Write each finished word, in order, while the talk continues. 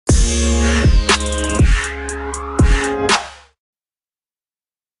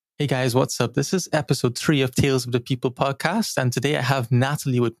Hey guys, what's up? This is episode 3 of Tales of the People podcast, and today I have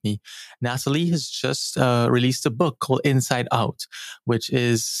Natalie with me. Natalie has just released a book called Inside Out, which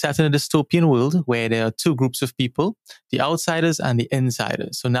is set in a dystopian world where there are two groups of people, the outsiders and the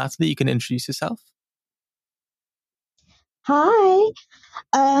insiders. So Natalie, you can introduce yourself. Hi.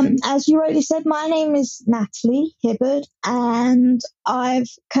 As you already said, my name is Natalie Hibberd, and I've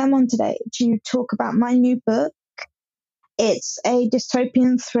come on today to talk about my new book. It's a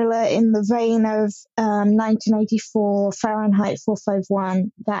dystopian thriller in the vein of 1984, Fahrenheit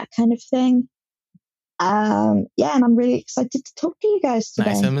 451, that kind of thing. And I'm really excited to talk to you guys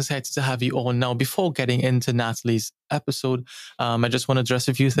today. Nice. I'm excited to have you on. Now, before getting into Natalie's episode, I just want to address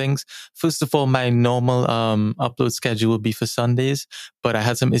a few things. First of all, my normal upload schedule will be for Sundays, but I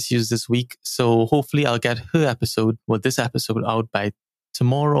had some issues this week. So hopefully I'll get this episode out by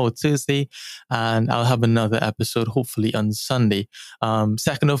tomorrow or Thursday, and I'll have another episode hopefully on Sunday.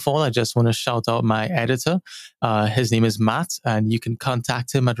 Second of all, I just want to shout out my editor. His name is Matt, and you can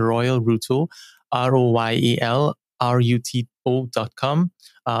contact him at Royal Ruto, ROYALRUTO.com.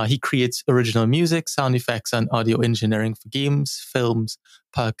 He creates original music, sound effects, and audio engineering for games, films,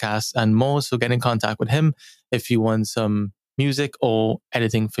 podcasts, and more. So get in contact with him if you want some music or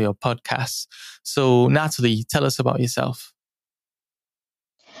editing for your podcasts. So Natalie, tell us about yourself.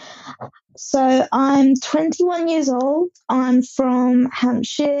 So I'm 21 years old. I'm from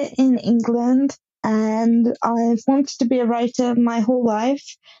Hampshire in England, and I've wanted to be a writer my whole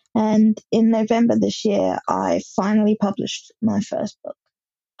life. And in November this year, I finally published my first book.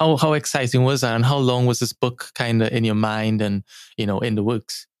 How exciting was that? And how long was this book kind of in your mind and, in the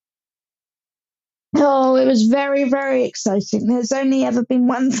works? Oh, it was very, very exciting. There's only ever been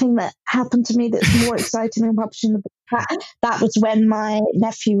one thing that happened to me that's more exciting than publishing the book. That was when my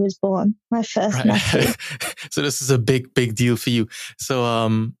nephew was born, my first nephew. So this is a big, big deal for you. So,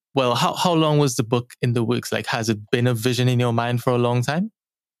 how long was the book in the works? Like, has it been a vision in your mind for a long time?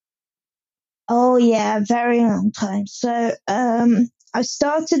 Oh, yeah, very long time. So I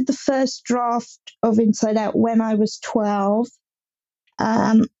started the first draft of Inside Out when I was 12.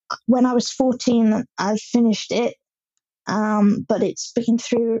 When I was 14, I finished it, but it's been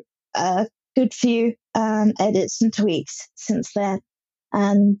through a good few edits and tweaks since then.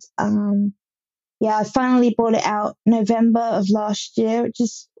 And I finally brought it out November of last year, which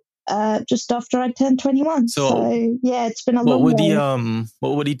is just after I turned 21. So it's been a long way.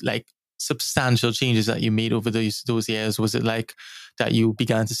 What were the substantial changes that you made over those years? Was it like that you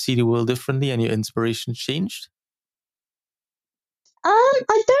began to see the world differently and your inspiration changed? I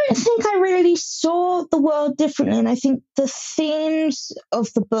don't think I really saw the world differently, and I think the themes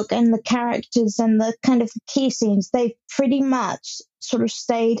of the book and the characters and the kind of the key scenes, they pretty much sort of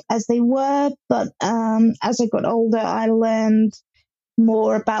stayed as they were. But as I got older, I learned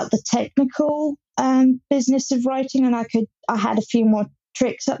more about the technical business of writing, and I had a few more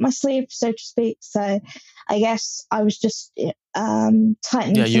tricks up my sleeve, so to speak. So I guess I was just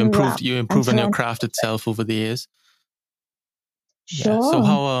tightening. Yeah, you improved on your craft itself over the years. Sure. Yeah. So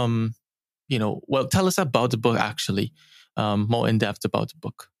how tell us about the book actually, more in depth about the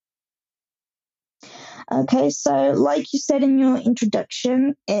book. Okay, so like you said in your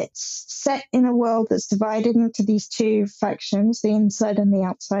introduction, it's set in a world that's divided into these two factions, the inside and the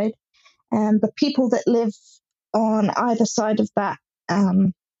outside. And the people that live on either side of that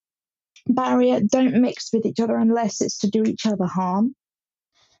barrier don't mix with each other unless it's to do each other harm.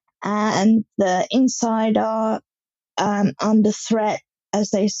 And the inside are under threat, as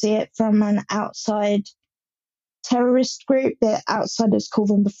they see it, from an outside terrorist group. The outsiders call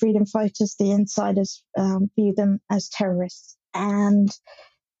them the freedom fighters. The insiders view them as terrorists. And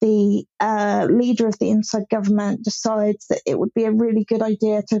the leader of the inside government decides that it would be a really good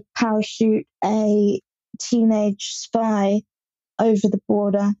idea to parachute a teenage spy over the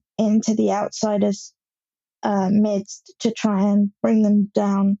border into the outsiders' midst to try and bring them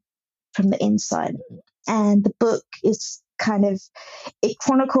down from the inside. And the book is it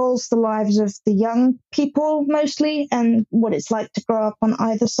chronicles the lives of the young people mostly and what it's like to grow up on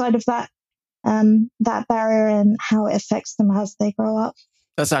either side of that barrier and how it affects them as they grow up.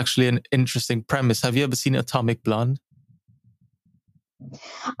 That's actually an interesting premise. Have you ever seen Atomic Blonde?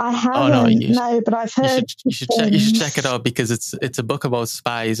 I haven't, but I've heard. You should check it out because it's a book about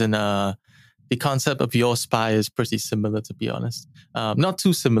spies, and the concept of your spy is pretty similar, to be honest. Not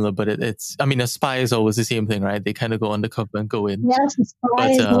too similar, but it's. I mean, a spy is always the same thing, right? They kind of go undercover and go in. Yes, a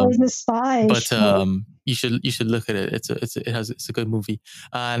spy is always a spy. But you should look at it. It's a good movie.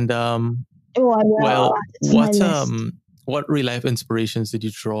 And what real life inspirations did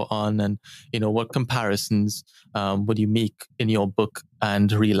you draw on, and what comparisons would you make in your book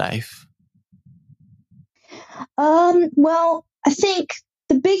and real life? Well, I think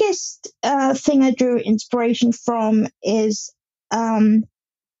the biggest thing I drew inspiration from is the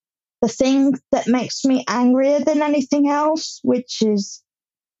thing that makes me angrier than anything else, which is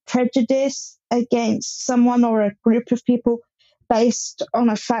prejudice against someone or a group of people based on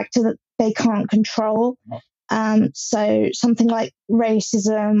a factor that they can't control. So something like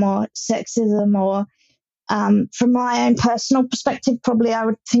racism or sexism, or from my own personal perspective, probably I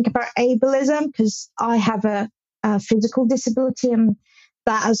would think about ableism, because I have a physical disability, and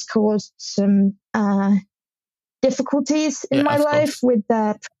that has caused some difficulties in Yeah, my of life course. with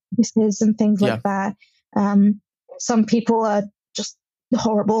practices and things Yeah. like that. Some people are just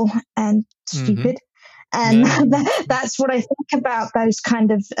horrible and stupid. And Yeah, that's what I think about those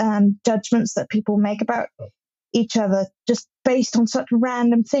kind of judgments that people make about each other, just based on such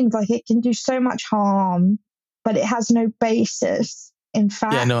random things. Like, it can do so much harm, but it has no basis in yeah,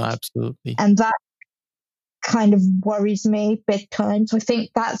 fact. no, absolutely. And that kind of worries me big time. So I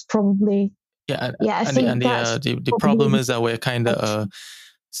think that's probably, Yeah, I and the think and the that's uh, the, the problem probably is that we're kind of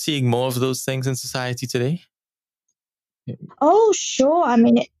seeing more of those things in society today. Oh, sure. I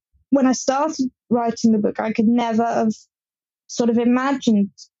mean, when I started writing the book, I could never have sort of imagined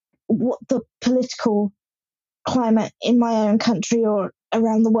what the political climate in my own country or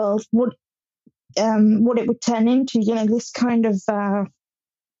around the world what it would turn into. This kind of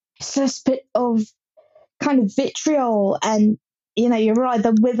cesspit of kind of vitriol, and you're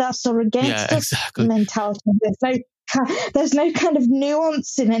either with us or Yeah, against us exactly. mentality. There's no kind of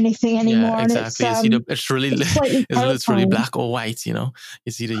nuance in anything Yeah, anymore, and exactly. It's really it's slightly it's literally terrifying. black or white.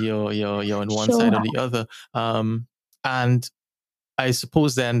 It's either you're on one side Sure. or the other. And I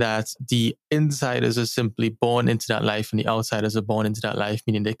suppose then that the insiders are simply born into that life, and the outsiders are born into that life,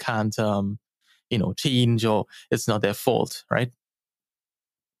 meaning they can't change, or it's not their fault, right?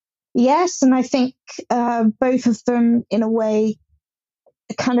 Yes, and I think both of them, in a way,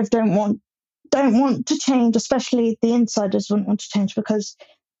 kind of don't want to change. Especially the insiders wouldn't want to change, because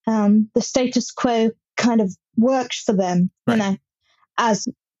the status quo kind of works for them. Right. As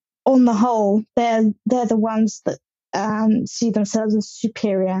on the whole, they're the ones that see themselves as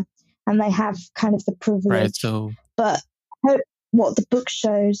superior, and they have kind of the Right. privilege. So But what the book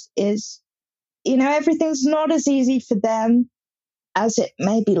shows is, everything's not as easy for them as it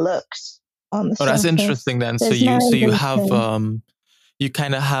maybe looks on the that's surface. interesting then. So There's no you way have to. you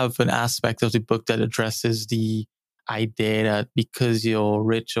kind of have an aspect of the book that addresses the idea that because you're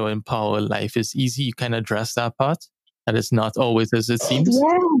rich or in power, life is easy. You kind of address that part, that it's not always as it seems.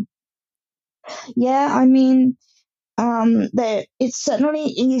 Yeah. I mean, it's certainly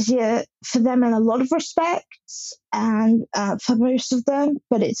easier for them in a lot of respects, and for most of them,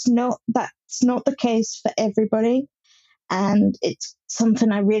 but that's not the case for everybody. And it's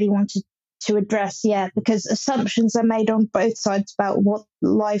something I really wanted to address, because assumptions are made on both sides about what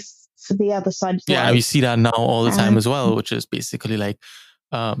life for the other side is Yeah, like. we see that now all the time And as well, which is basically like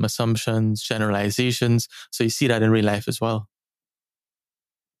assumptions, generalizations. So you see that in real life as well.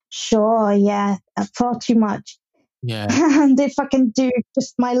 sure, yeah, far too much. Yeah. And if I can do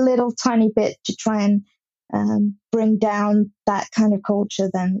just my little tiny bit to try and bring down that kind of culture,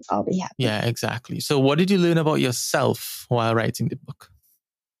 then I'll be happy. Yeah, exactly. So what did you learn about yourself while writing the book?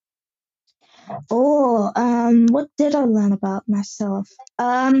 What did I learn about myself?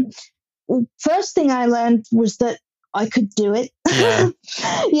 First thing I learned was that I could do it. Yeah.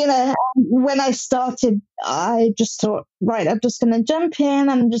 When I started, I just thought, right, I'm just going to jump in.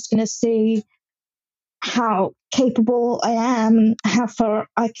 I'm just going to see how capable I am, how far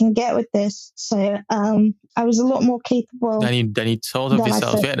I can get with this. So I was a lot more capable Then you thought of than I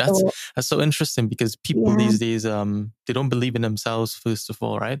yourself. first Yeah, that's thought. so interesting, because people these days they don't believe in themselves, first of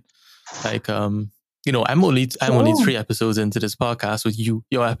all, right? Like I'm only Sure. 3 episodes into this podcast, with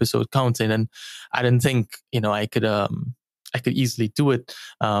your episode counting, and I didn't think I could easily do it.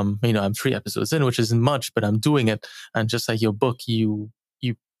 I'm 3 episodes in, which isn't much, but I'm doing it. And just like your book, you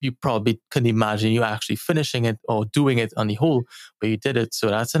probably couldn't imagine you actually finishing it or doing it on the whole, but you did it. So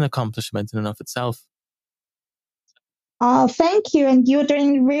that's an accomplishment in and of itself. Oh, thank you. And you're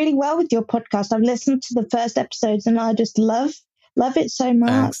doing really well with your podcast. I've listened to the first episodes, and I just love it so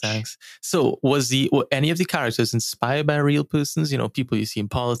much. Thanks. So were any of the characters inspired by real persons, people you see in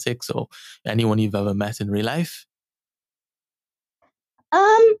politics, or anyone you've ever met in real life?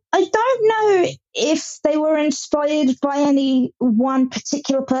 I don't know if they were inspired by any one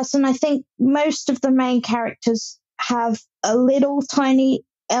particular person. I think most of the main characters have a little tiny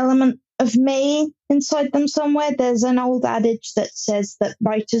element of me inside them somewhere. There's an old adage that says that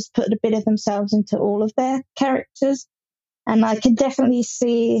writers put a bit of themselves into all of their characters. And I could definitely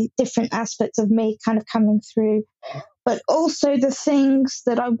see different aspects of me kind of coming through. But also the things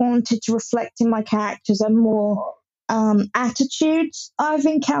that I wanted to reflect in my characters are more attitudes I've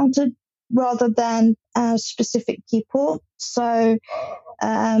encountered rather than specific people. So,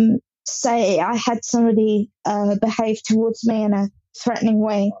 say I had somebody behave towards me in a threatening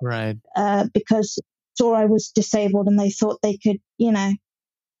way, Right. because saw I was disabled and they thought they could,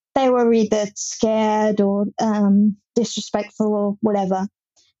 they were either scared or disrespectful or whatever.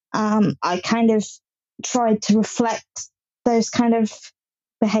 I kind of tried to reflect those kind of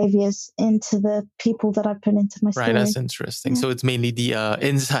behaviors into the people that I put into my story. Right, that's interesting. So it's mainly the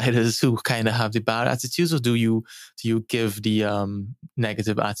insiders who kind of have the bad attitudes, or do you give the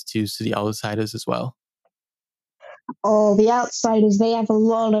negative attitudes to the outsiders as well? Oh, the outsiders, they have a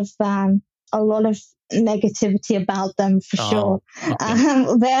lot of negativity about them for sure. Okay.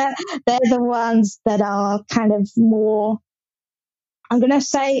 They're the ones that are kind of more, I'm gonna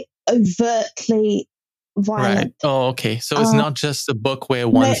say, overtly violent. Right. Oh, okay. So it's not just a book where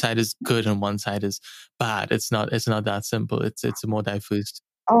one side is good and one side is bad. It's not that simple. It's more diverse.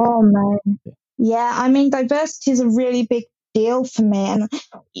 Oh man. Yeah, I mean diversity is a really big deal for me. And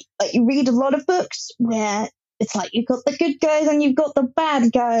you read a lot of books where it's like you've got the good guys and you've got the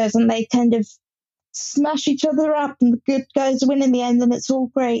bad guys, and they kind of smash each other up, and the good guys win in the end, and it's all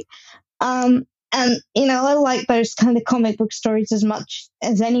great. And I like those kind of comic book stories as much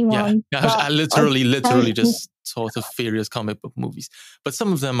as anyone. Yeah, I literally just sort of various comic book movies, but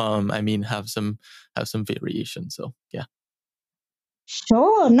some of them, I mean, have some variation. So yeah.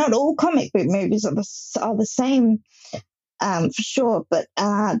 Sure, not all comic book movies are the same, for sure. But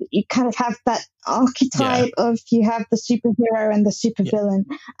you kind of have that archetype of you have the superhero and the supervillain.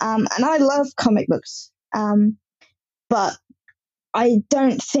 And I love comic books, but I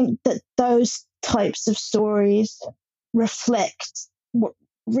don't think that those types of stories reflect what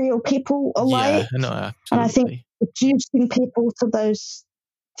real people are like. No, absolutely. And I think reducing people to those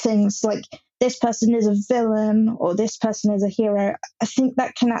things like this person is a villain or this person is a hero, I think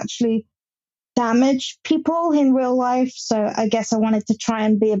that can actually damage people in real life. So I guess I wanted to try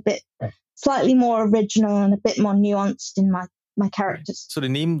and be a bit slightly more original and a bit more nuanced in my characters. So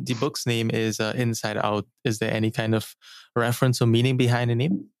the book's name is Inside Out. Is there any kind of reference or meaning behind the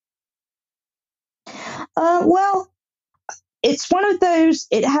name? Well, it's one of those,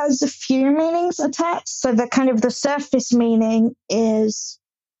 it has a few meanings attached. So the surface meaning is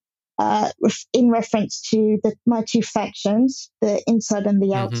in reference to my two factions, the inside and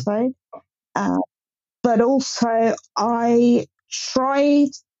the outside. But also I tried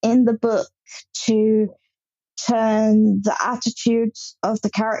in the book to turn the attitudes of the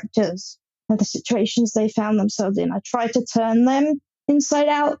characters and the situations they found themselves in. I tried to turn them inside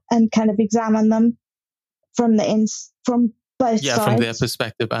out and kind of examine them from both sides. From their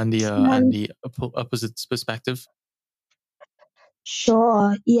perspective and the opposite's perspective.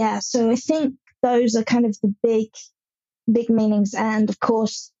 Sure. Yeah. So I think those are kind of the big meanings. And of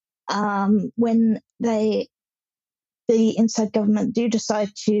course, when the inside government do decide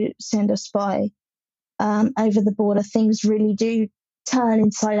to send a spy over the border, things really do turn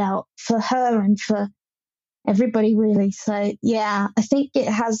inside out for her and for everybody, really. So yeah, I think it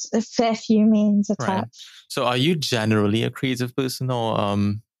has a fair few meanings attached. Right. So are you generally a creative person, or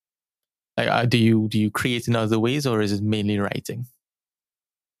do you create in other ways, or is it mainly writing?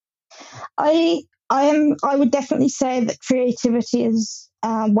 I would definitely say that creativity is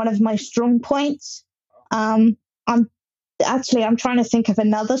one of my strong points. I'm trying to think of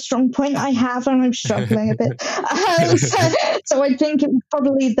another strong point I have, and I'm struggling a bit. So I think it's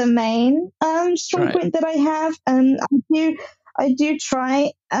probably the main strong point that I have. And I do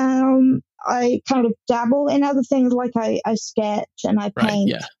try. I kind of dabble in other things, like I sketch and I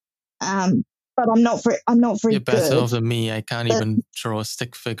paint. But I'm not very You're better good. off than me. I can't even draw a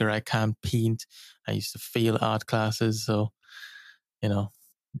stick figure. I can't paint. I used to fail art classes, so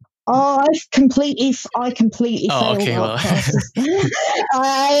Oh, I completely failed art classes.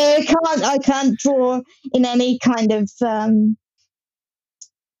 I can't draw in any kind of.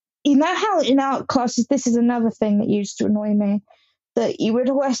 You know how in art classes, this is another thing that used to annoy me, that you would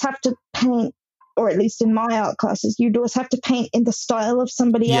always have to paint, or at least in my art classes, you'd always have to paint in the style of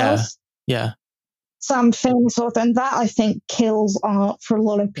somebody else. Yeah. Some famous author, and that I think kills art for a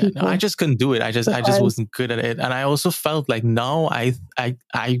lot of people. No, I just couldn't do it. I just wasn't good at it, and I also felt like now I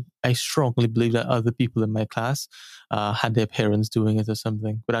strongly believe that other people in my class had their parents doing it or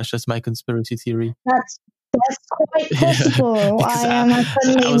something. But that's just my conspiracy theory. That's quite Yeah, possible. because I I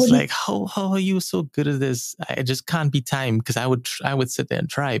suddenly was wouldn't. like, how are you so good at this? I just can't be timed because I would sit there and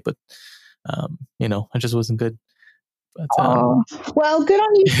try, but I just wasn't good. But Oh, well, good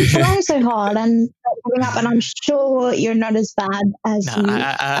on you for trying so hard and giving up. And I'm sure you're not as bad as nah, you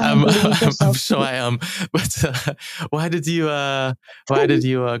I'm, believe I'm yourself to sure be. I am. But why did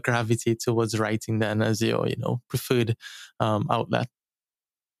you gravitate towards writing then as your preferred outlet?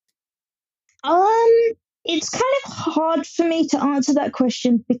 Um, it's kind of hard for me to answer that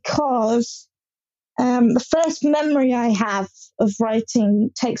question because the first memory I have of writing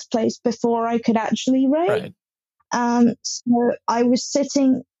takes place before I could actually write. Right. So I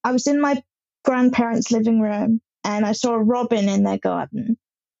was in my grandparents' living room and I saw a robin in their garden.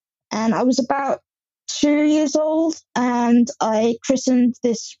 And I was about 2 years old and I christened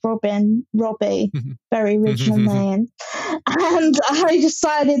this robin Robbie, very original name. And I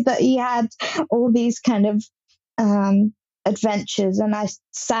decided that he had all these kind of adventures. And I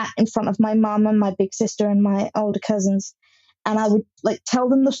sat in front of my mum and my big sister and my older cousins. And I would like tell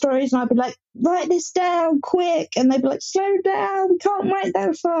them the stories, and I'd be like, "Write this down quick," and they'd be like, "Slow down, we can't write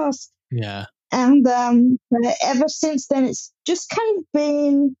that fast." Yeah. And but ever since then, it's just kind of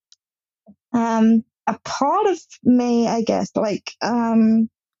been a part of me, I guess. Like, it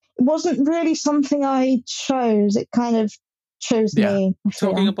wasn't really something I chose; it kind of chose Yeah. me. I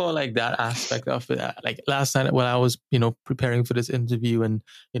Talking feel. about like that aspect of it, like last night when I was, preparing for this interview and,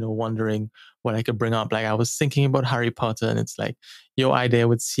 wondering what I could bring up, like I was thinking about Harry Potter and it's like your idea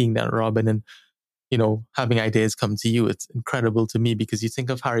with seeing that Robin and, having ideas come to you. It's incredible to me because you think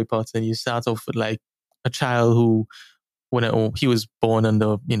of Harry Potter and you start off with like a child who he was born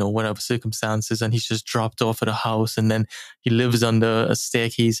under, whatever circumstances and he's just dropped off at a house and then he lives under a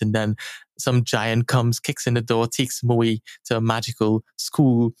staircase and then some giant comes, kicks in the door, takes him away to a magical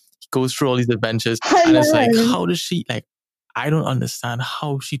school. He goes through all these adventures I and it's like, know. how does she, like, I don't understand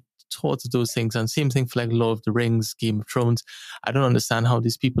how she thought of those things. And same thing for like Lord of the Rings, Game of Thrones. I don't understand how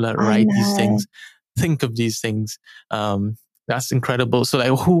these people that I write these know. things think of these things. That's incredible. So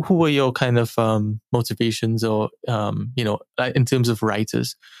like who were your kind of motivations or like in terms of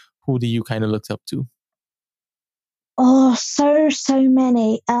writers, who do you kind of looked up to? Oh, so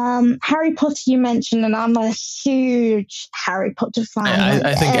many. Harry Potter you mentioned, and I'm a huge Harry Potter fan. Like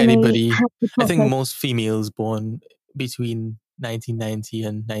I think any anybody, Harry I think Potter. most females born between 1990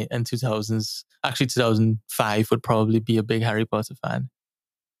 and 2000s, actually 2005 would probably be a big Harry Potter fan.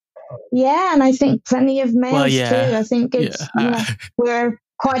 Yeah, and I think plenty of Well, males too. yeah, I think yeah, we're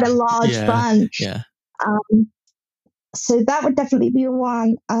quite a large yeah, bunch. yeah. Um, so that would definitely be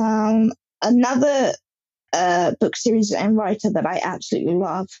one. Another book series and writer that I absolutely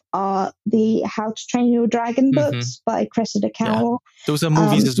love are the How to Train Your Dragon Mm-hmm. books by Cressida Yeah, Cowell. those are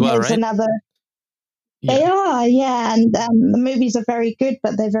movies as well, There's right? another. They Yeah. are, yeah, and the movies are very good,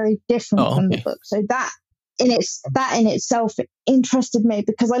 but they're very different Oh, from the okay. book. So that in itself interested me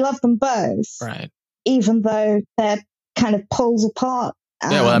because I love them both, Right. even though they're kind of poles apart.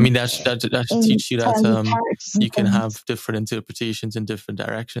 Yeah, well, I mean, that should In teach you that terms of characters and you can things. have different interpretations in different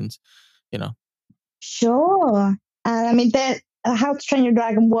directions. You know. Sure. And I mean, How to Train Your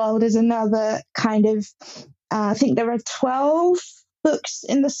Dragon World is another kind of, I think there are 12 books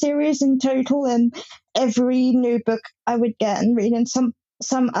in the series in total, and every new book I would get and read in some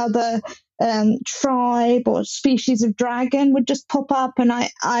other tribe or species of dragon would just pop up, and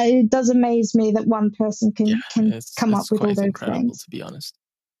it does amaze me that one person Yeah, can come up it's with all quite those incredible things. to be honest.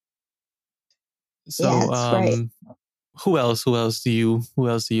 Yeah, So, it's great. who else do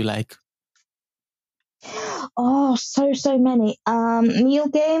you like? Oh, so many. Neil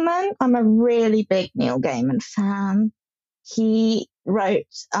Gaiman. I'm a really big Neil Gaiman fan. He wrote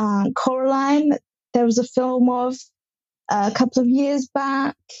Coraline. There was a film of a couple of years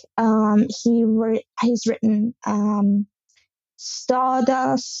back. He's written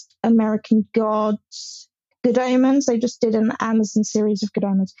Stardust, American Gods, Good Omens. They just did an Amazon series of Good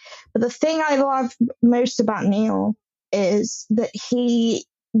Omens. But the thing I love most about Neil is that he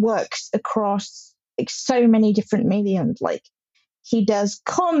works across like so many different mediums. Like he does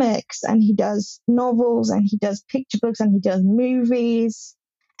comics and he does novels and he does picture books and he does movies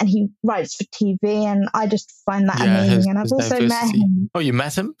and he writes for TV. And I just find that Yeah, amazing. And I've his also met diversity. him. Oh, you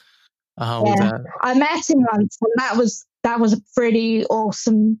met him? How was Yeah, that? I met him once, and that was a pretty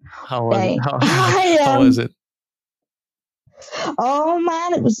awesome How was it? day. How, I how was it? Oh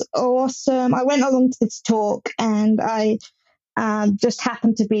man, it was awesome. I went along to this talk, and I just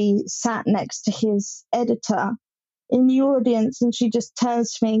happened to be sat next to his editor in the audience, and she just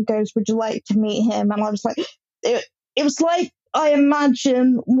turns to me and goes, "Would you like to meet him?" And I was like, it was like I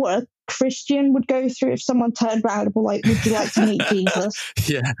imagine what a Christian would go through if someone turned around and were like, "Would you like to meet Jesus?"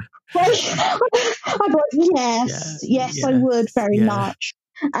 Yeah. I'd be like, Yeah. yes, I would Yes. very Yeah. much.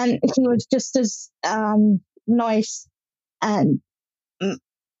 And he was just as nice and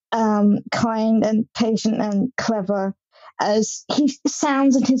kind and patient and clever as he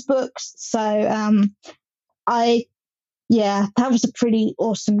sounds in his books. So that was a pretty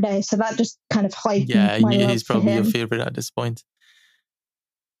awesome day. So that just kind of heightened my love He's for probably your him. favorite at this point.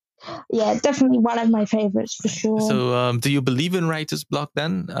 Yeah, definitely one of my favorites for sure. So, do you believe in writer's block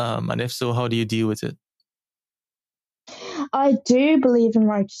then? And if so, how do you deal with it? I do believe in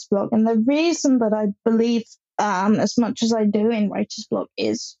writer's block, and the reason that I believe as much as I do in writer's block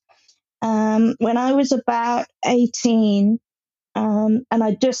is when I was about 18, and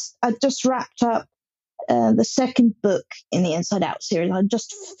I just wrapped up the second book in the Inside Out series. I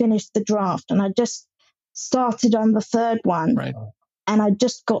just finished the draft, and I just started on the third one, Right. and I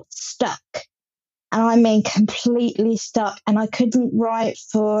just got stuck. And I mean, completely stuck. And I couldn't write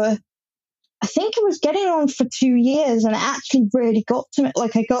for, I think it was getting on for 2 years. And it actually really got to me.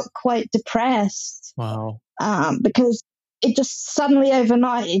 Like, I got quite depressed. Wow. Because it just suddenly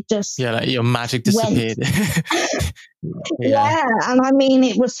overnight, it just. Yeah, like your magic disappeared. Yeah. And I mean,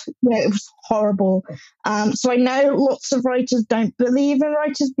 it was horrible. So I know lots of writers don't believe in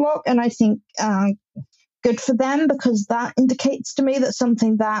writer's block. And I think good for them, because that indicates to me that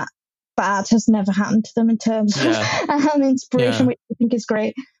something that bad has never happened to them in terms of inspiration, which I think is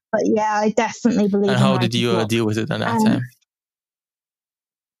great. But yeah, I definitely believe. And how did you deal with it at that time?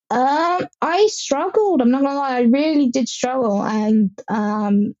 I struggled. I'm not gonna lie, I really did struggle, and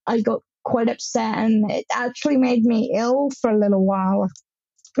I got quite upset, and it actually made me ill for a little while,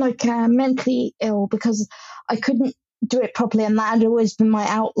 like mentally ill, because I couldn't do it properly, and that had always been my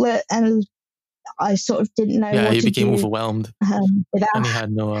outlet, and I sort of didn't know what to do. Yeah, you became overwhelmed. Without, and you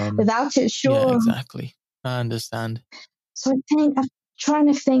had no... without it, sure. Yeah, exactly. I understand. So I'm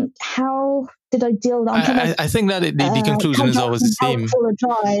trying to think, how did I deal with that? I think that the conclusion is always the same.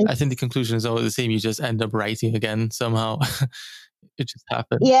 I think the conclusion is always the same. You just end up writing again somehow. It just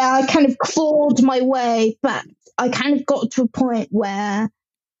happened. Yeah, I kind of clawed my way back. I kind of got to a point where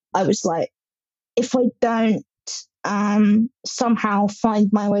I was like, if I don't somehow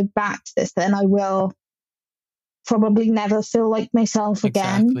find my way back to this, then I will probably never feel like myself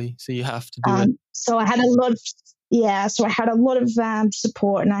again. Exactly. So you have to do it. So I had a lot of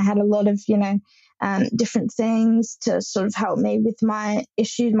support, and I had a lot of different things to sort of help me with my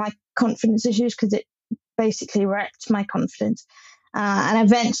issues, my confidence issues, because it basically wrecked my confidence. And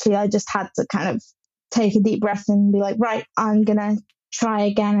eventually I just had to kind of take a deep breath and be like, right, I'm gonna try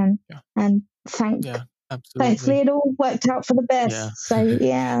again, and thankfully it all worked out for the best. Yeah. So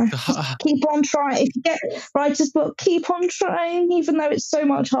just keep on trying. If you get writer's block, keep on trying, even though it's so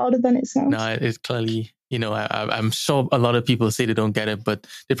much harder than it sounds. No, it's clearly, I'm sure a lot of people say they don't get it, but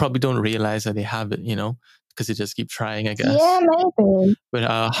they probably don't realize that they have it, because they just keep trying, I guess. Yeah, maybe. But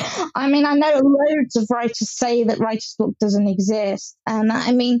I mean, I know loads of writers say that writer's block doesn't exist, and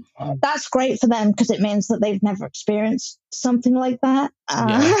I mean, that's great for them, because it means that they've never experienced something like that. And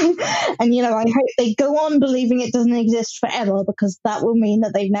I hope they go on believing it doesn't exist forever, because that will mean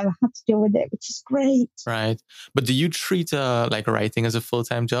that they've never had to deal with it, which is great. Right. But do you treat like writing as a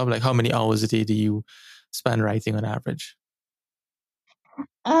full-time job? Like, how many hours a day do you spend writing on average?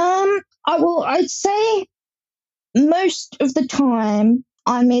 I'd say most of the time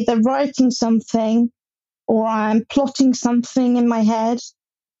I'm either writing something, or I'm plotting something in my head,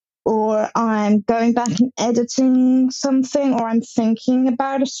 or I'm going back and editing something, or I'm thinking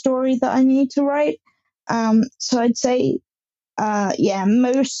about a story that I need to write. So I'd say,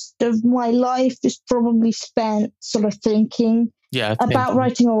 most of my life is probably spent sort of thinking about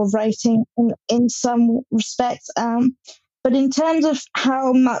writing, or writing in some respects. But in terms of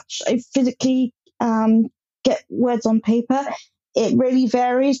how much I physically get words on paper, it really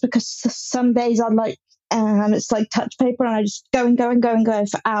varies, because some days I like, it's like touch paper, and I just go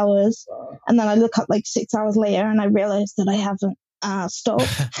for hours, and then I look up like 6 hours later and I realize that I haven't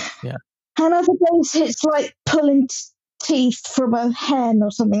stopped. And other days it's like pulling teeth from a hen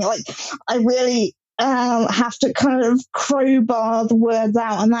or something. Like, I really have to kind of crowbar the words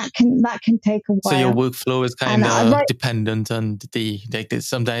out, and that can take a while. So your workflow is kind of dependent on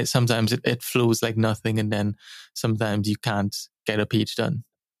sometimes it flows like nothing, and then sometimes you can't get a page done.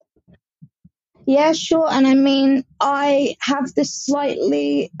 Yeah, sure. And I mean, I have this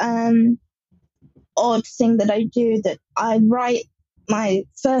slightly odd thing that I do, that I write my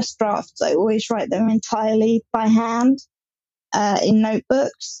first drafts. I always write them entirely by hand in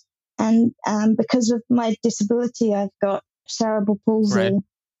notebooks. And because of my disability, I've got cerebral palsy.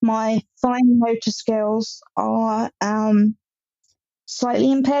 my fine motor skills are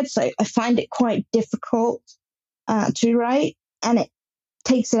slightly impaired, so I find it quite difficult to write, and it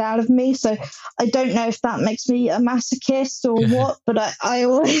takes it out of me. So I don't know if that makes me a masochist or what, but I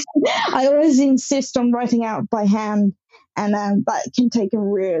always I always insist on writing out by hand, and that can take a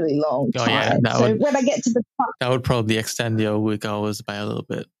really long time. When I get to the top, that would probably extend your work hours by a little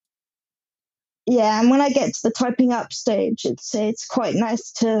bit. Yeah, and when I get to the typing up stage, it's quite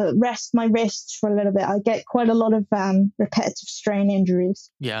nice to rest my wrists for a little bit. I get quite a lot of repetitive strain injuries.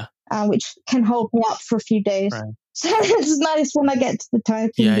 Yeah. Which can hold me up for a few days. Right. So it's nice when I get to the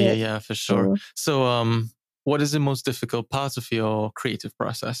typing bit. Yeah, for sure. So, what is the most difficult part of your creative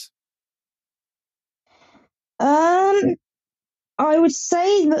process? I would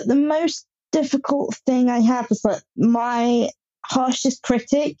say that the most difficult thing I have is that my harshest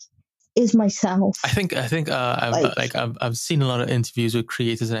critic is myself. I think I've seen a lot of interviews with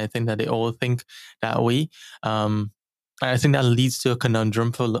creators, and I think that they all think that way. I think that leads to a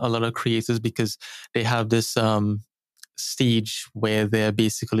conundrum for a lot of creators, because they have this stage where they're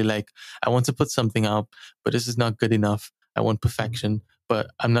basically like, I want to put something out, but this is not good enough. I want perfection,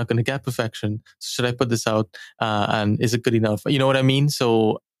 but I'm not going to get perfection. Should I put this out? And is it good enough? You know what I mean?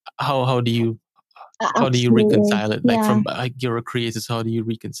 So how do you reconcile it? Like, from you're a creator, so how do you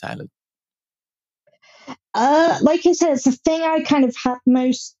reconcile it? Like I said, it's the thing I kind of had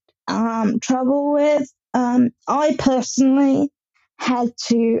most trouble with. I personally had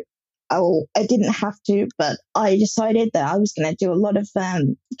to, I didn't have to, but I decided that I was going to do a lot of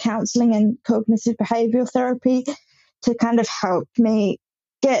counseling and cognitive behavioral therapy to kind of help me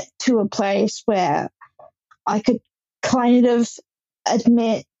get to a place where I could kind of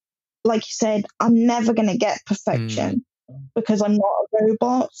admit, like you said, I'm never going to get perfection because I'm not a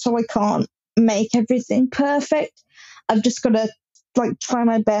robot, so I can't make everything perfect. I've just got to try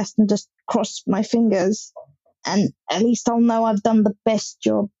my best and just cross my fingers, and at least I'll know I've done the best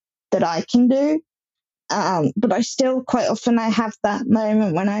job that I can do. But I still quite often I have that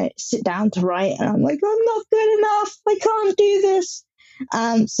moment when I sit down to write and I'm like, I'm not good enough, I can't do this.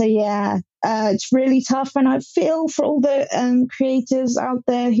 So yeah, it's really tough, and I feel for all the creators out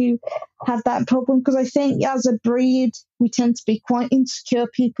there who have that problem, because I think as a breed we tend to be quite insecure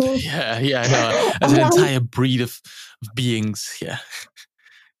people. Yeah, I know. As an entire breed of beings, yeah.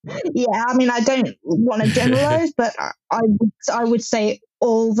 Yeah, I mean, I don't want to generalize, but I would say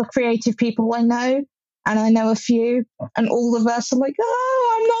all the creative people I know, and I know a few, and all of us are like,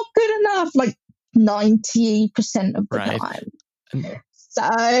 oh, I'm not good enough, like 90% of the time. So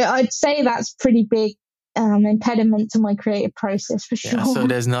I'd say that's pretty big impediment to my creative process for sure. Yeah, so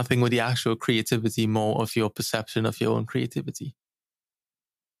there's nothing with the actual creativity, more of your perception of your own creativity.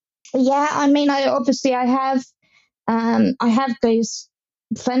 Yeah, I mean, I have those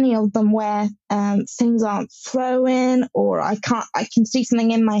plenty of them where things aren't flowing, or I can see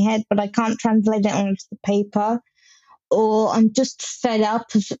something in my head, but I can't translate it onto the paper, or I'm just fed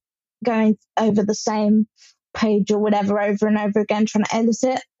up of going over the same page or whatever over and over again trying to edit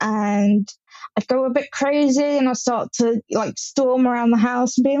it, and I go a bit crazy and I start to storm around the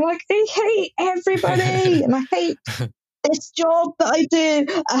house and being like, I hate everybody and I hate this job that I do,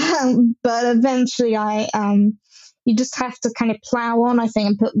 but eventually you just have to kind of plow on, I think,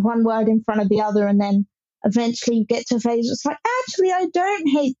 and put one word in front of the other, and then eventually you get to a phase it's like, actually, I don't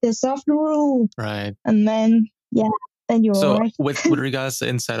hate this after all. Right. And then, then you're all right. So with regards to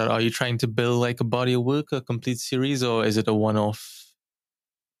Inside Out, are you trying to build a body of work, a complete series, or is it a one-off?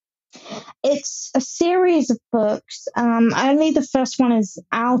 It's a series of books. Only the first one is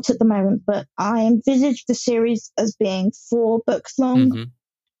out at the moment, but I envisage the series as being 4 books long,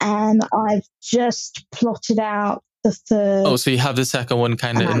 and I've just plotted out the third. Oh, so you have the second one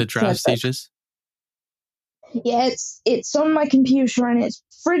kind of in the draft stages? Yeah, it's on my computer and it's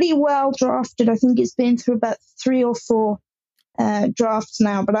pretty well drafted. I think it's been through about 3 or 4 drafts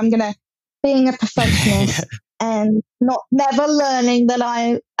now, but I'm being a perfectionist and never learning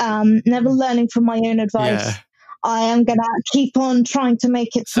from my own advice. Yeah. I am going to keep on trying to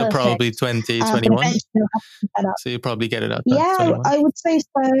make it so perfect. So probably 2021? So you probably get it out. Yeah, 21? I would say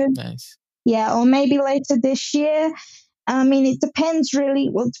so. Nice. Yeah, or maybe later this year. I mean, it depends really.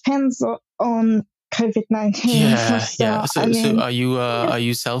 Well, it depends on COVID-19. Yeah. So are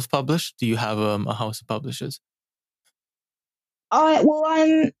you self-published? Do you have a house of publishers? I'm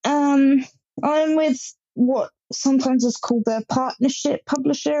with what sometimes is called a partnership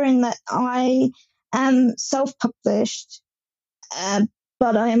publisher, in that I am self-published,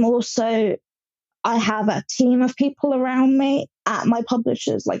 but I have a team of people around me at my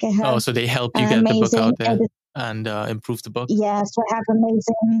publishers. I have so they help you get the book out there. and improve the book? Yeah, so I have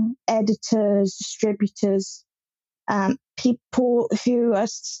amazing editors, distributors, people who are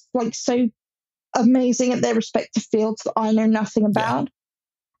like so amazing at their respective fields that I know nothing Yeah. about.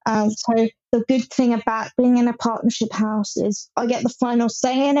 So the good thing about being in a partnership house is I get the final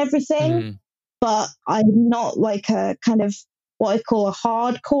say in everything, Mm. but I'm not like a kind of what I call a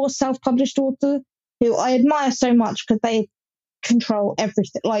hardcore self-published author who I admire so much because they control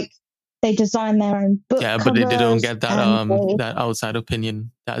everything. Like they design their own book Yeah, but they don't covers get that and they, that outside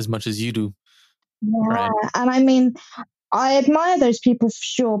opinion as much as you do, yeah. right? And I mean, I admire those people for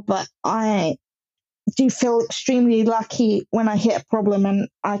sure, but I do feel extremely lucky when I hit a problem and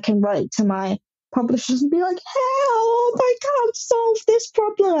I can write to my publishers and be like, help, I can't solve this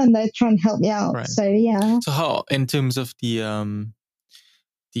problem. And they try and help me out. Right. So, yeah. So how, in terms of the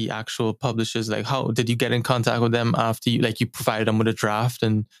actual publishers, like how did you get in contact with them after you provided them with a draft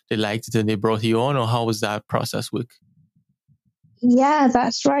and they liked it and they brought you on, or how was that process work? Yeah,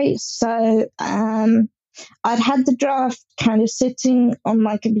 that's right. So, I'd had the draft kind of sitting on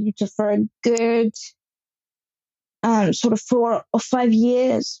my computer for a good sort of 4 or 5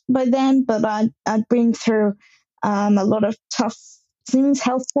 years by then, but I'd been through a lot of tough things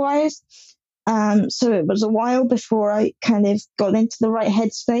health wise. So it was a while before I kind of got into the right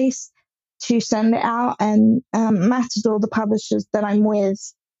headspace to send it out. And Matador, the publishers that I'm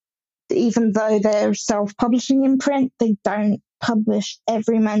with, even though they're self publishing in print, they don't publish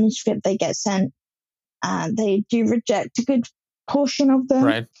every manuscript they get sent. They do reject a good portion of them.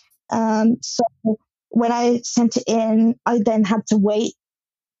 Right. So when I sent it in, I then had to wait.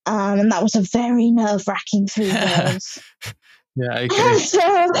 And that was a very nerve wracking 3 days. Yeah, So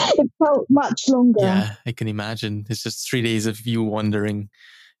it felt much longer. yeah, I can imagine. It's just 3 days of you wondering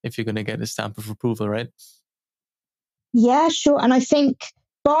if you're going to get a stamp of approval, right? Yeah, sure. And I think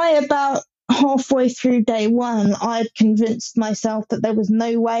by about halfway through day one, I'd convinced myself that there was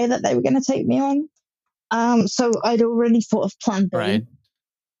no way that they were going to take me on. So I'd already thought of plan B. Right.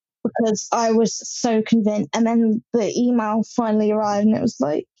 Because I was so convinced. And then the email finally arrived and it was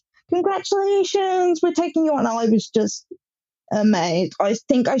like, congratulations, we're taking you on. And I was just amazed. I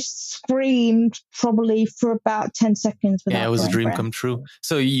think I screamed probably for about 10 seconds without Yeah, it was a drawing dream breath. come true.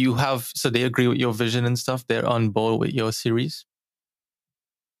 So they agree with your vision and stuff. They're on board with your series.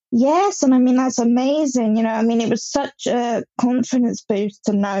 Yes, and I mean that's amazing. I mean it was such a confidence boost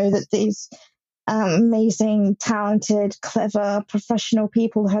to know that these amazing, talented, clever, professional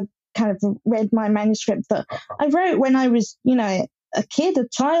people had kind of read my manuscript that I wrote when I was, a kid, a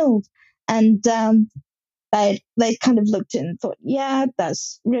child, and they kind of looked at it and thought, yeah,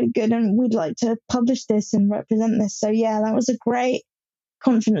 that's really good, and we'd like to publish this and represent this. So yeah, that was a great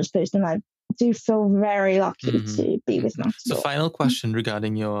confidence boost, and I do feel very lucky to be with Matador. So, final question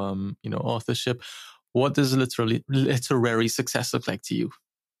regarding your authorship: what does literary success look like to you?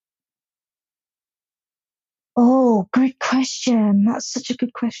 Oh, great question. That's such a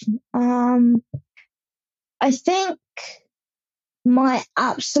good question. I think my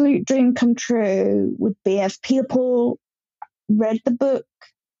absolute dream come true would be if people read the book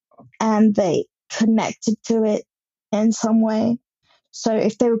and they connected to it in some way. So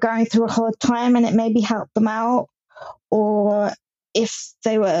if they were going through a hard time and it maybe helped them out, or if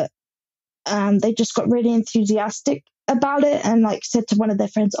they were, they just got really enthusiastic about it and like said to one of their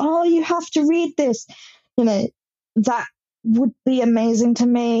friends, "Oh, you have to read this," that would be amazing to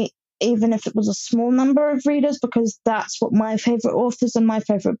me, even if it was a small number of readers, because that's what my favorite authors and my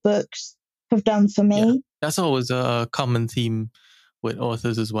favorite books have done for me. Yeah, that's always a common theme with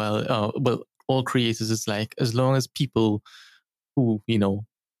authors as well. Well, all creators is like, as long as people who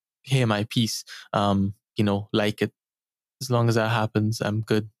hear my piece, like it, as long as that happens, I'm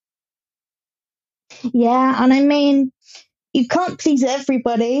good. Yeah, and I mean, you can't please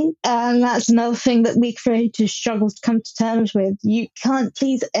everybody, and that's another thing that we creators struggle to come to terms with. You can't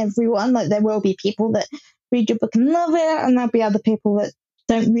please everyone. Like there will be people that read your book and love it, and there'll be other people that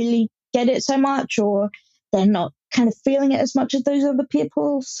don't really get it so much, or they're not kind of feeling it as much as those other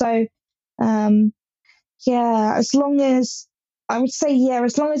people. So, yeah, as long as I would say, yeah,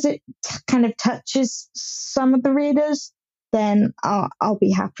 as long as it kind of touches some of the readers, then I'll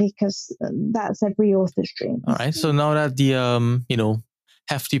be happy, because that's every author's dream. All right. So now that the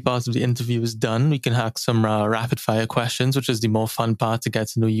hefty part of the interview is done, we can have some rapid fire questions, which is the more fun part to get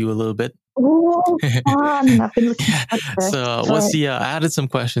to know you a little bit. Oh, fun! I've been looking forward to this. So what's the? I added some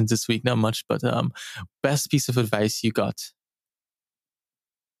questions this week, not much, but best piece of advice you got?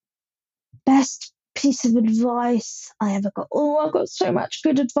 Best piece of advice I ever got. Oh, I've got so much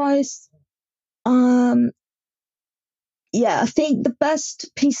good advice. Yeah, I think the best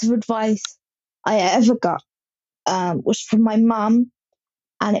piece of advice I ever got was from my mum,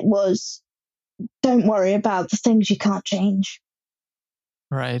 and it was, "Don't worry about the things you can't change."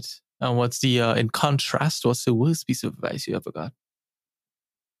 Right. And what's the in contrast? What's the worst piece of advice you ever got?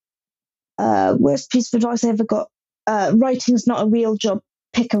 Worst piece of advice I ever got: writing's not a real job.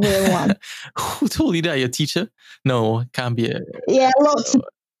 Pick a real one. Who told you that? Your teacher? No, it can't be. Yeah, lots of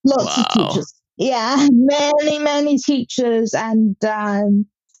teachers. Yeah, many teachers and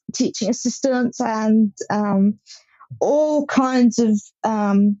teaching assistants and all kinds of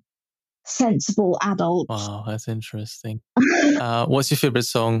sensible adults. Wow, that's interesting. What's your favorite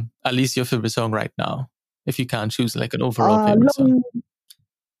song? At least your favorite song right now, if you can't choose like an overall favorite song.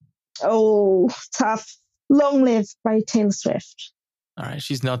 Oh, tough. Long Live by Taylor Swift. All right,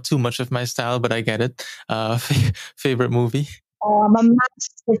 she's not too much of my style, but I get it. Favorite movie? Oh, I'm a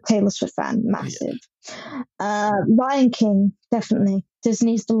massive Taylor Swift fan. Massive. Yeah. Lion King, definitely.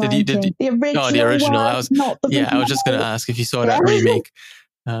 Disney's The Lion King. The original. Oh, the original. One, not the remake. I was just going to ask if you saw that remake.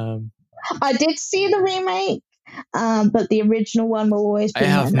 I did see the remake, but the original one will always be. I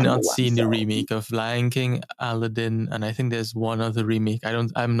have not seen the remake of Lion King, Aladdin, and I think there's one other remake.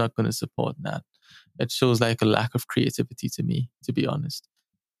 I'm not going to support that. It shows like a lack of creativity to me, to be honest.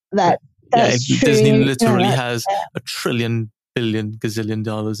 That's true. Disney literally has $1 trillion, billion, gazillion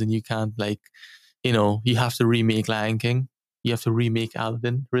dollars, and you can't you have to remake Lion King. You have to remake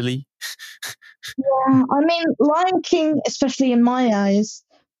Aladdin, really? Yeah, I mean, Lion King, especially in my eyes,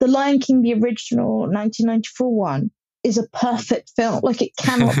 the Lion King, the original 1994 one, is a perfect film. Like, it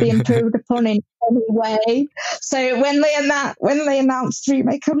cannot be improved upon in any way. So when they announced the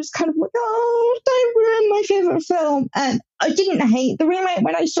remake, I was kind of like, oh, don't ruin my favorite film. And I didn't hate the remake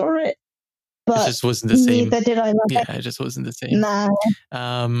when I saw it, but it just wasn't the same. Neither did I love it. Yeah, it just wasn't the same. No.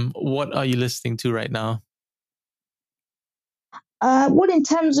 What are you listening to right now? What, in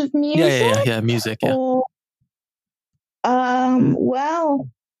terms of music? Yeah, music. Yeah. Or, well,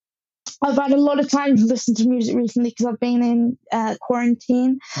 I've had a lot of time to listen to music recently because I've been in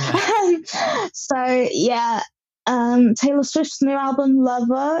quarantine. Yeah. So yeah, Taylor Swift's new album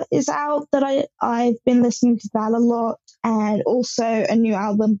 "Lover" is out. That I've been listening to that a lot, and also a new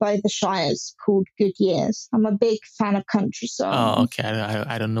album by The Shires called "Good Years." I'm a big fan of country songs. Oh, okay.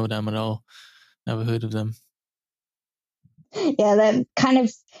 I don't know them at all. Never heard of them. Yeah,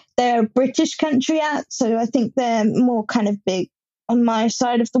 they're a British country act, so I think they're more kind of big on my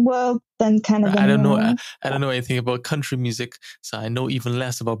side of the world than kind of. I don't know anything about country music, so I know even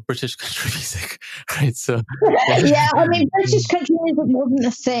less about British country music, right? So yeah, I mean, British country music wasn't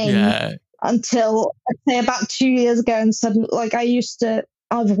a thing until I'd say about 2 years ago, and suddenly, like,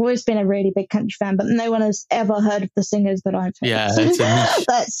 I've always been a really big country fan, but no one has ever heard of the singers that I've heard. Yeah, it's a niche.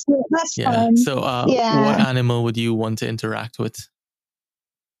 That's fun. So, what animal would you want to interact with?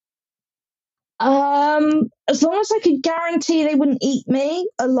 As long as I could guarantee they wouldn't eat me,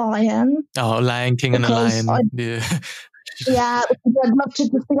 a lion. Oh, Lion King and a lion. Yeah, I'd love to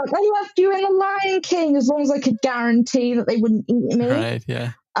just be like, I loved you in the Lion King, as long as I could guarantee that they wouldn't eat me. Right,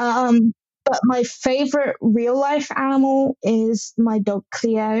 yeah. But my favorite real life animal is my dog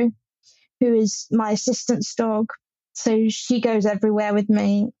Cleo, who is my assistant's dog. So she goes everywhere with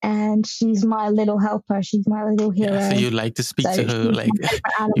me, and she's my little helper. She's my little hero. Yeah, so you like to speak to her, like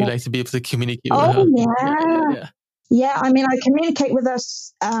you like to be able to communicate with her. Oh yeah. I mean, I communicate with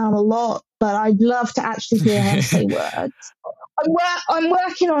us a lot, but I'd love to actually hear her say words. I'm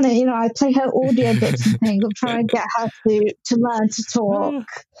working on it. I play her audio bits and things. I'm trying to get her to learn to talk.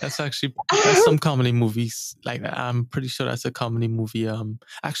 That's some comedy movies like that. I'm pretty sure that's a comedy movie.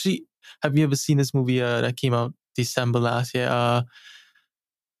 Actually, have you ever seen this movie that came out December last year?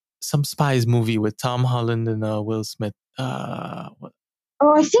 Some spies movie with Tom Holland and Will Smith. What?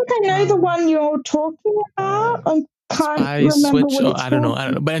 Oh, I think I know the one you're talking about. I can't remember what it's I don't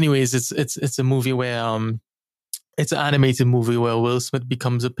know. But anyways, it's a movie where it's an animated movie where Will Smith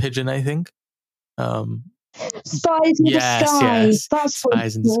becomes a pigeon, I think. Spies in Disguise. Yes. That's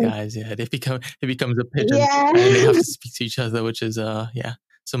Spies in Disguise. Yeah, he becomes a pigeon, and they have to speak to each other, which is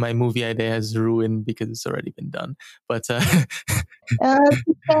So my movie idea is ruined because it's already been done. But it's a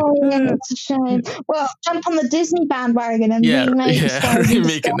shame. Well, jump on the Disney bandwagon and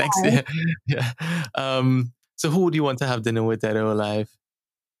remake it next year. Yeah. So who would you want to have dinner with, dead or alive?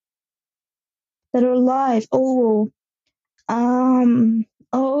 That are alive.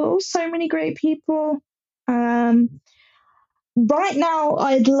 So many great people. Right now,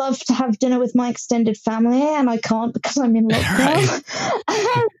 I'd love to have dinner with my extended family, and I can't because I'm in lockdown.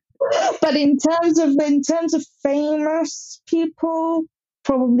 Right. But in terms of famous people,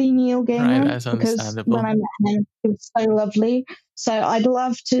 probably Neil Gaiman. Right, that's understandable. Because when I met him, he was so lovely. So I'd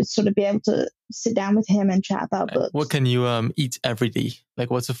love to sort of be able to sit down with him and chat about books. What can you eat every day? Like,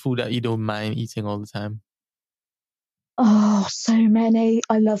 what's a food that you don't mind eating all the time? Oh, so many.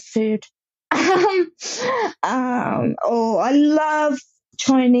 I love food. I love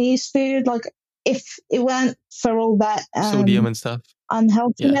Chinese food. Like, if it weren't for all that Sodium and stuff.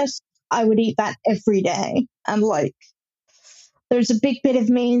 unhealthiness, I would eat that every day. And like, there's a big bit of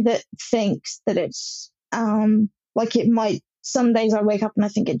me that thinks that it's like it might. Some days I wake up and I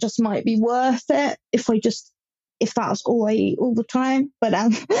think it just might be worth it if that's all I eat all the time. But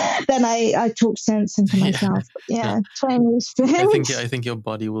then I talk sense into myself. Yeah, Chinese food. I think your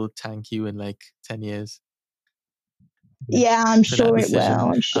body will thank you in like 10 years. Yeah, I'm sure it will.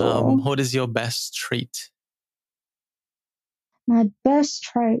 I'm sure. What is your best trait? My best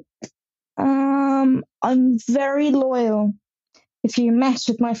trait. I'm very loyal. If you mess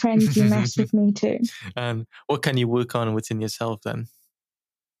with my friends, you mess with me too. And what can you work on within yourself then?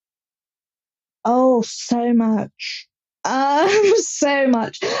 Oh, so much. So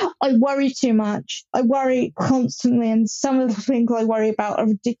much. I worry too much. I worry constantly, and some of the things I worry about are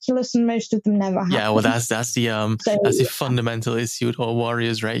ridiculous, and most of them never happen. Yeah, well, that's the fundamental issue with all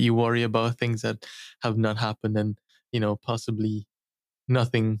warriors, right? You worry about things that have not happened, and possibly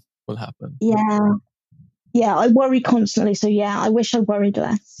nothing will happen. Yeah, I worry constantly. So yeah, I wish I worried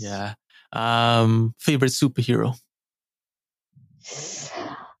less. Yeah. Favorite superhero?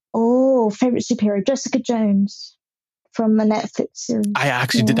 Oh, favorite superhero, Jessica Jones from the Netflix series. I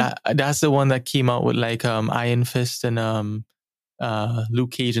actually did that. That's the one that came out with like Iron Fist and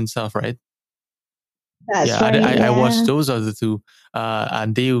Luke Cage and stuff, right? That's right. I watched those other two,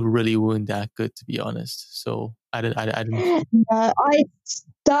 and they really weren't that good, to be honest. So I didn't. No, I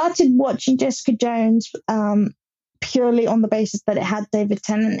started watching Jessica Jones purely on the basis that it had David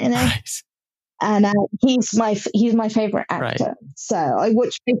Tennant in it. Right. And he's my favorite actor, right. So I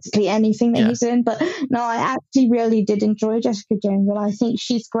watch basically anything that he's in. But no, I actually really did enjoy Jessica Jones, and I think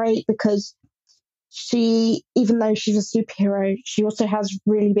she's great because she, even though she's a superhero, she also has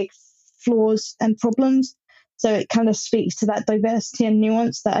really big flaws and problems. So it kind of speaks to that diversity and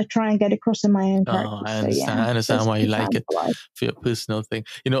nuance that I try and get across in my own character. I understand. I understand why you like it for your personal thing.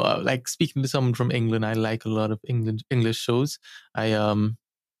 Like speaking to someone from England, I like a lot of English shows.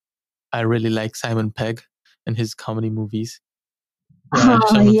 I really like Simon Pegg and his comedy movies. Shaun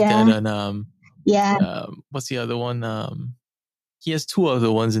of the Dead and what's the other one? He has two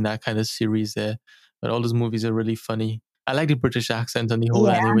other ones in that kind of series there, but all those movies are really funny. I like the British accent on the whole,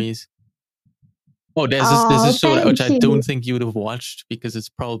 anyways. Oh, there's this show which I don't think you would have watched because it's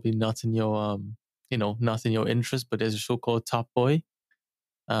probably not in your not in your interest. But there's a show called Top Boy,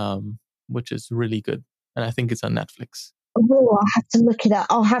 which is really good, and I think it's on Netflix. Oh, I'll have to look it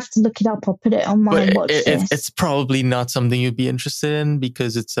up. I'll put it on my watch list. It's probably not something you'd be interested in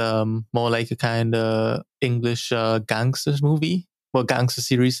because it's more like a kind of English gangster movie. Well, gangster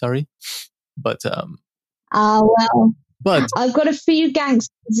series, sorry. But but I've got a few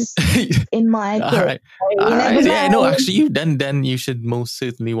gangsters in my book. All right. Yeah, no, actually, then you should most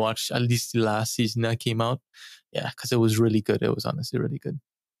certainly watch at least the last season that came out. Yeah, because it was really good. It was honestly really good.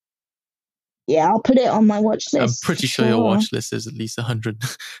 Yeah, I'll put it on my watch list. I'm pretty sure your watch list is at least 100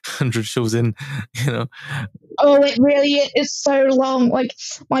 shows in, Oh, it really is so long. Like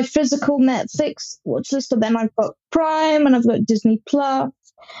my physical Netflix watch list, and then I've got Prime and I've got Disney Plus,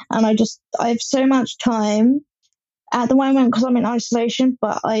 and I have so much time at the moment because I'm in isolation,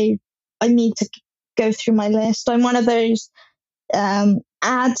 but I need to go through my list. I'm one of those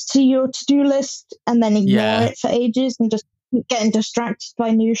add to your to-do list and then ignore it for ages and just getting distracted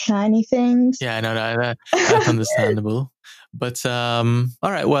by new shiny things. Yeah, no, that's understandable. But all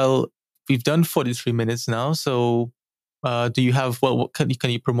right, well, we've done 43 minutes now. So do you have, what can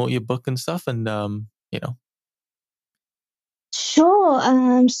you promote your book and stuff? And, Sure.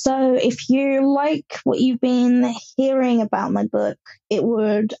 So if you like what you've been hearing about my book, it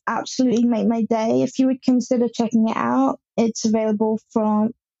would absolutely make my day if you would consider checking it out. It's available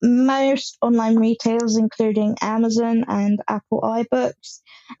from most online retailers, including Amazon and Apple iBooks.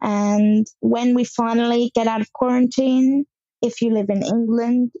 And when we finally get out of quarantine, if you live in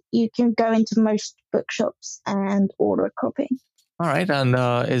England, you can go into most bookshops and order a copy. All right. And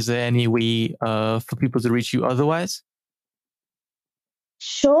is there any way for people to reach you otherwise?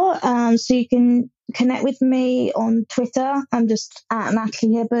 Sure. So you can connect with me on Twitter. I'm just at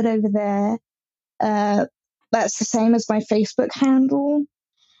Natalie Hibberd over there. That's the same as my Facebook handle.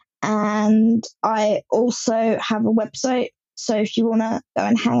 And I also have a website. So if you want to go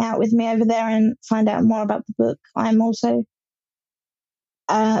and hang out with me over there and find out more about the book, I'm also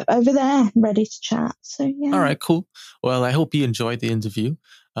over there ready to chat. So yeah. All right, cool. Well, I hope you enjoyed the interview.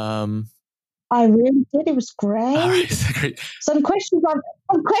 I really did. It was great. All right, great. Some questions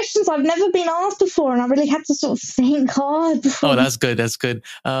I've never been asked before, and I really had to sort of think hard before. Oh, that's good. That's good.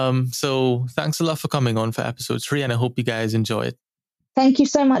 So thanks a lot for coming on for episode 3, and I hope you guys enjoy it. Thank you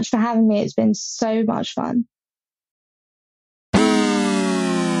so much for having me. It's been so much fun.